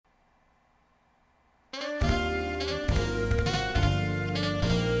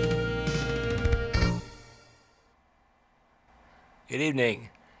Good evening.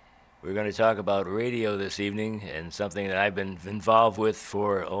 We're going to talk about radio this evening and something that I've been involved with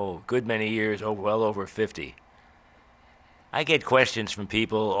for, good many years, well over 50. I get questions from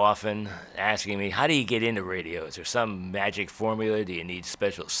people often asking me, how do you get into radio? Is there some magic formula? Do you need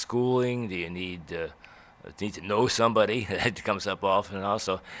special schooling? Do you need to know somebody? That comes up often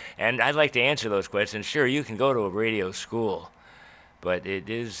also. And I'd like to answer those questions. Sure, you can go to a radio school, but it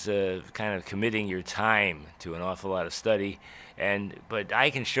is kind of committing your time to an awful lot of study. But I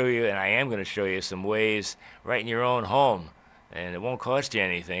can show you, and I am going to show you some ways right in your own home, and it won't cost you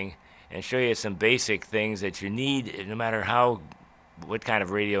anything, and show you some basic things that you need, no matter what kind of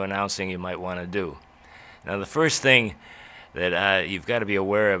radio announcing you might want to do. Now, the first thing that you've got to be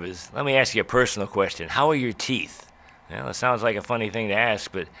aware of is, let me ask you a personal question. How are your teeth? Well, it sounds like a funny thing to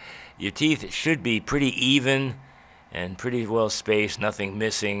ask, but your teeth should be pretty even and pretty well spaced, nothing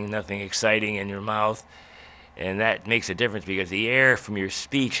missing, nothing exciting in your mouth. And that makes a difference because the air from your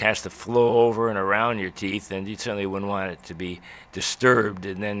speech has to flow over and around your teeth, and you certainly wouldn't want it to be disturbed,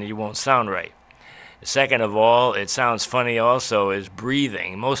 and then you won't sound right. Second of all, it sounds funny also, is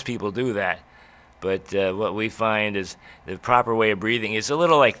breathing. Most people do that. But what we find is the proper way of breathing is a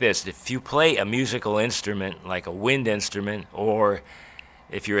little like this. If you play a musical instrument, like a wind instrument, or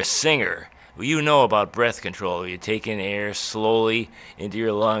if you're a singer, well, you know about breath control. You take in air slowly into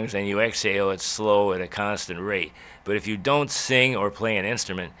your lungs and you exhale it slow at a constant rate. But if you don't sing or play an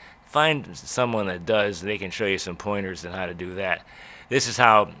instrument, find someone that does. They can show you some pointers on how to do that. This is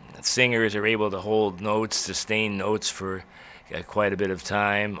how singers are able to hold notes, sustain notes for quite a bit of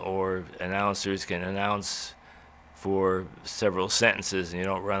time, or announcers can announce for several sentences and you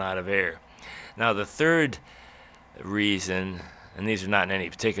don't run out of air. Now, the third reason, and these are not in any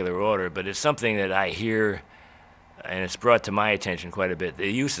particular order, but it's something that I hear, and it's brought to my attention quite a bit, the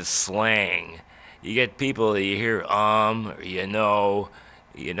use of slang. You get people that you hear, or you know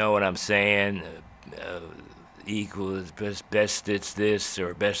what I'm saying, equals best it's this,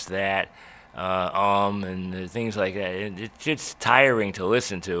 or best that, and things like that. It's just tiring to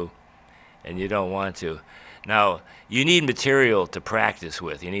listen to, and you don't want to. Now, you need material to practice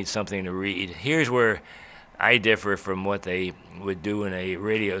with. You need something to read. Here's where I differ from what they would do in a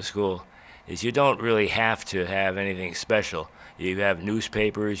radio school, is you don't really have to have anything special. You have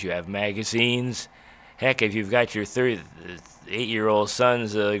newspapers, you have magazines. Heck, if you've got your 8-year-old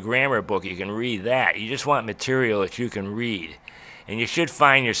son's grammar book, you can read that. You just want material that you can read. And you should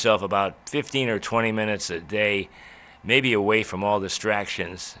find yourself about 15 or 20 minutes a day, maybe away from all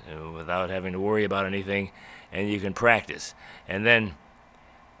distractions, without having to worry about anything, and you can practice. And then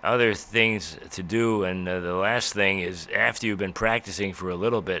other things to do, and the last thing is, after you've been practicing for a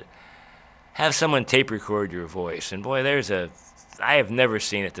little bit, have someone tape record your voice. And boy, I have never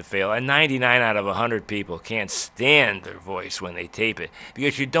seen it to fail. 99 out of 100 people can't stand their voice when they tape it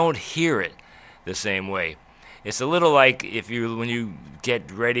because you don't hear it the same way. It's a little like when you get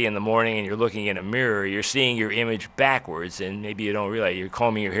ready in the morning and you're looking in a mirror, you're seeing your image backwards, and maybe you don't realize you're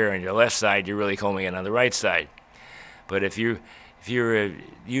combing your hair on your left side, you're really combing it on the right side. But if you're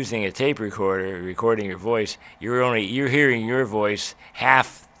using a tape recorder, recording your voice, you're hearing your voice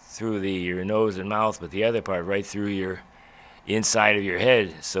half through your nose and mouth, but the other part right through your inside of your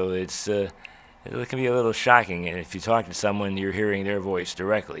head. So it can be a little shocking. And if you talk to someone, you're hearing their voice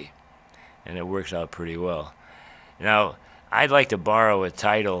directly, and it works out pretty well. Now, I'd like to borrow a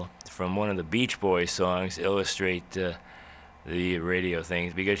title from one of the Beach Boys songs to illustrate the radio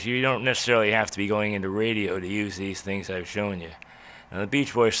things, because you don't necessarily have to be going into radio to use these things I've shown you. Now, the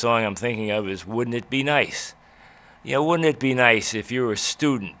Beach Boys song I'm thinking of is "Wouldn't It Be Nice?" You know, wouldn't it be nice if you were a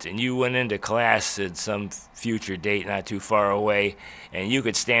student and you went into class at some future date not too far away, and you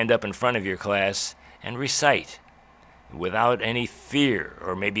could stand up in front of your class and recite without any fear?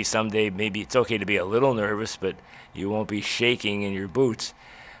 Or maybe someday, maybe it's okay to be a little nervous, but you won't be shaking in your boots.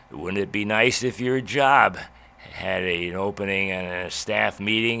 Wouldn't it be nice if your job had an opening and a staff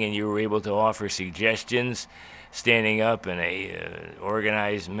meeting and you were able to offer suggestions, standing up in a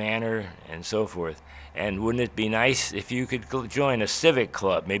organized manner and so forth? And wouldn't it be nice if you could join a civic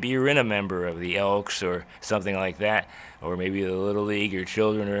club? Maybe you're a member of the Elks or something like that, or maybe the Little League your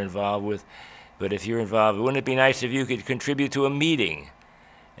children are involved with. But if you're involved, wouldn't it be nice if you could contribute to a meeting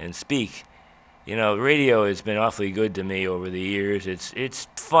and speak? You know, radio has been awfully good to me over the years. It's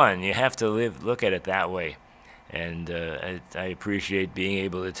fun. You have to look at it that way. And I appreciate being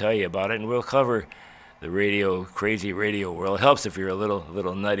able to tell you about it. And we'll cover the crazy radio world. It helps if you're a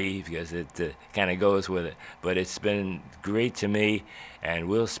little nutty, because it kind of goes with it. But it's been great to me, and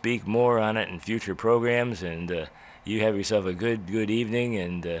we'll speak more on it in future programs. And you have yourself a good evening,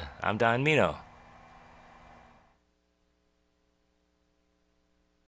 and I'm Don Mino.